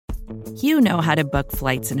You know how to book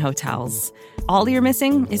flights and hotels. All you're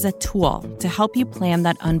missing is a tool to help you plan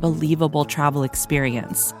that unbelievable travel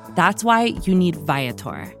experience. That's why you need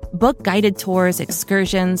Viator. Book guided tours,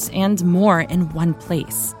 excursions, and more in one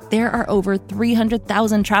place. There are over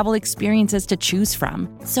 300,000 travel experiences to choose from,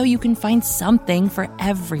 so you can find something for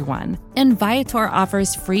everyone. And Viator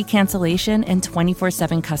offers free cancellation and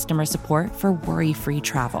 24/7 customer support for worry-free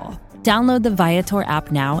travel. Download the Viator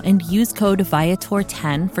app now and use code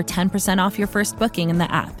Viator10 for 10% off your first booking in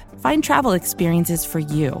the app. Find travel experiences for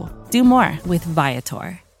you. Do more with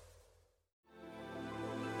Viator.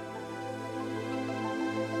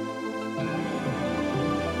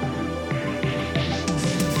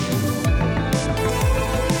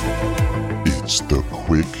 It's the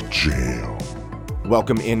Quick Jam.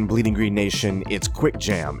 Welcome in, Bleeding Green Nation. It's Quick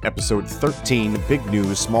Jam, episode 13. Big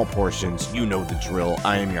news, small portions. You know the drill.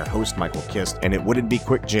 I am your host, Michael Kist, and it wouldn't be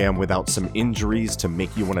Quick Jam without some injuries to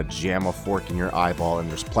make you want to jam a fork in your eyeball, and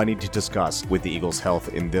there's plenty to discuss with the Eagles'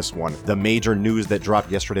 health in this one. The major news that dropped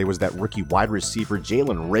yesterday was that rookie wide receiver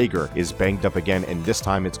Jalen Reagor is banged up again, and this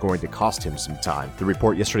time it's going to cost him some time. The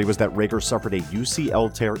report yesterday was that Reagor suffered a UCL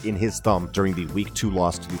tear in his thumb during the Week 2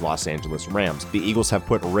 loss to the Los Angeles Rams. The Eagles have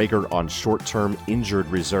put Reagor on short-term injured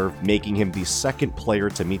reserve, making him the second player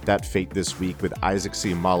to meet that fate this week, with Isaac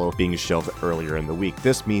Seumalo being shelved earlier in the week.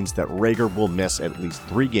 This means that Reagor will miss at least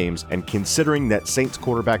 3 games, and considering that Saints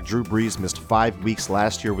quarterback Drew Brees missed 5 weeks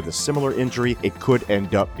last year with a similar injury, it could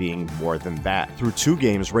end up being more than that. Through 2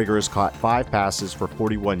 games, Reagor has caught 5 passes for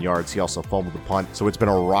 41 yards. He also fumbled a punt, so it's been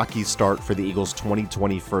a rocky start for the Eagles'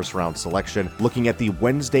 2020 first-round selection. Looking at the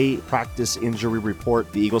Wednesday practice injury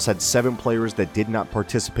report, the Eagles had 7 players that did not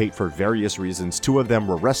participate for various reasons. 2 of them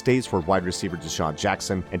were rest days for wide receiver Deshaun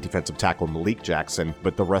Jackson and defensive tackle Malik Jackson,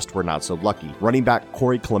 but the rest were not so lucky. Running back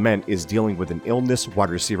Corey Clement is dealing with an illness. Wide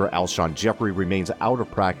receiver Alshon Jeffrey remains out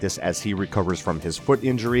of practice as he recovers from his foot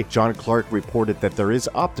injury. John Clark reported that there is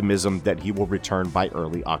optimism that he will return by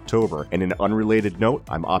early October. And in an unrelated note,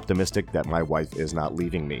 I'm optimistic that my wife is not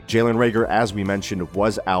leaving me. Jalen Reagor, as we mentioned,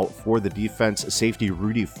 was out for the defense. Safety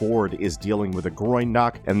Rudy Ford is dealing with a groin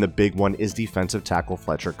knock, and the big one is defensive tackle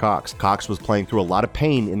Fletcher Cox. Cox was playing through a lot of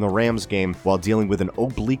pain in the Rams game while dealing with an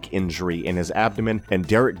oblique injury in his abdomen, and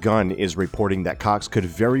Derek Gunn is reporting that Cox could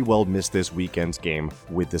very well miss this weekend's game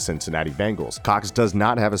with the Cincinnati Bengals. Cox does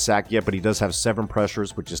not have a sack yet, but he does have 7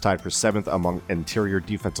 pressures, which is tied for 7th among interior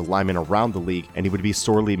defensive linemen around the league, and he would be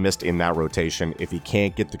sorely missed in that rotation if he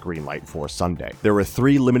can't get the green light for Sunday. There were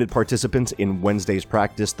 3 limited participants in Wednesday's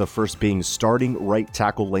practice, the first being starting right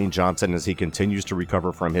tackle Lane Johnson as he continues to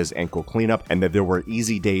recover from his ankle cleanup, and that there were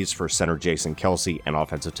easy days for center Jason Kelce and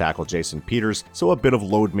offensive tackle Jason Peters, so a bit of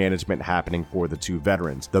load management happening for the 2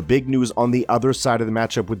 veterans. The big news on the other side of the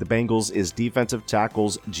matchup with the Bengals is defensive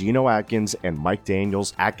tackles Geno Atkins and Mike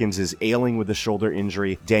Daniels. Atkins is ailing with a shoulder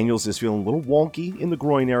injury. Daniels is feeling a little wonky in the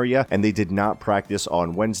groin area, and they did not practice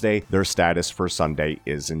on Wednesday. Their status for Sunday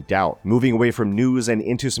is in doubt. Moving away from news and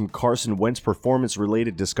into some Carson Wentz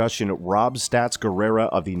performance-related discussion, Rob Stats Guerrera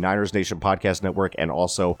of the Niners Nation Podcast Network and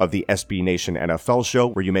also of the SBNation NFL show,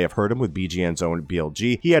 where you may have heard him with BGN's own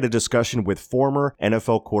BLG, he had a discussion with former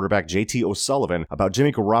NFL quarterback JT O'Sullivan about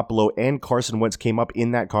Jimmy Garoppolo, and Carson Wentz came up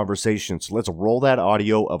in that conversation. So let's roll that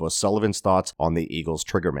audio of O'Sullivan's thoughts on the Eagles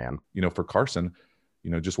trigger man. You know, for Carson,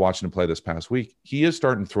 just watching him play this past week, he is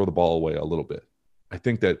starting to throw the ball away a little bit. I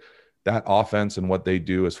think that offense and what they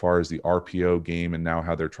do as far as the RPO game and now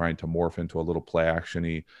how they're trying to morph into a little play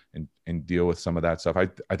action-y and deal with some of that stuff.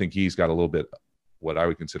 I think he's got a little bit what I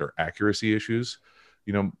would consider accuracy issues,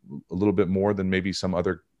 a little bit more than maybe some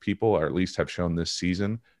other people, or at least have shown this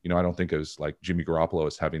season. I don't think it was like Jimmy Garoppolo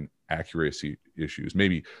is having accuracy issues,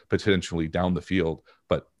 maybe potentially down the field,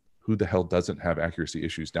 but who the hell doesn't have accuracy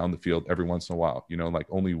issues down the field every once in a while? Like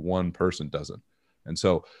only one person doesn't. And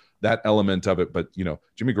so that element of it, but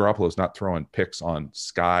Jimmy Garoppolo is not throwing picks on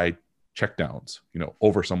sky checkdowns,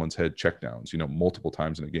 over someone's head checkdowns, multiple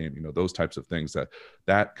times in a game, those types of things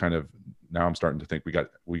that kind of, now I'm starting to think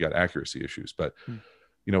we got accuracy issues. But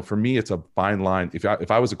for me, it's a fine line.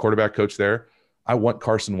 If I was a quarterback coach there, I want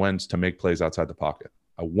Carson Wentz to make plays outside the pocket.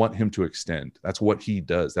 I want him to extend. That's what he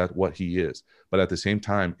does. That's what he is. But at the same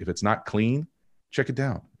time, if it's not clean, check it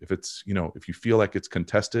down. If it's, if you feel like it's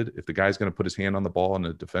contested, if the guy's going to put his hand on the ball on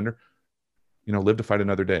the defender, live to fight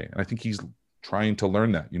another day. And I think he's trying to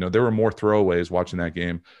learn that. There were more throwaways watching that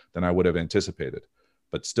game than I would have anticipated.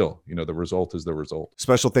 But still, the result is the result.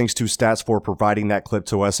 Special thanks to Stats for providing that clip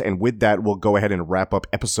to us. And with that, we'll go ahead and wrap up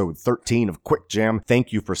episode 13 of Quick Jam.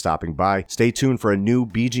 Thank you for stopping by. Stay tuned for a new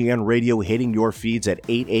BGN radio hitting your feeds at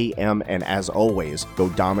 8 a.m. And as always, go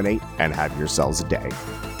dominate and have yourselves a day.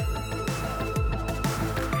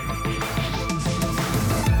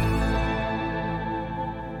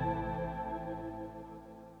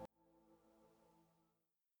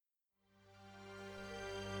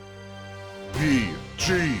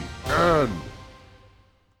 SBGN.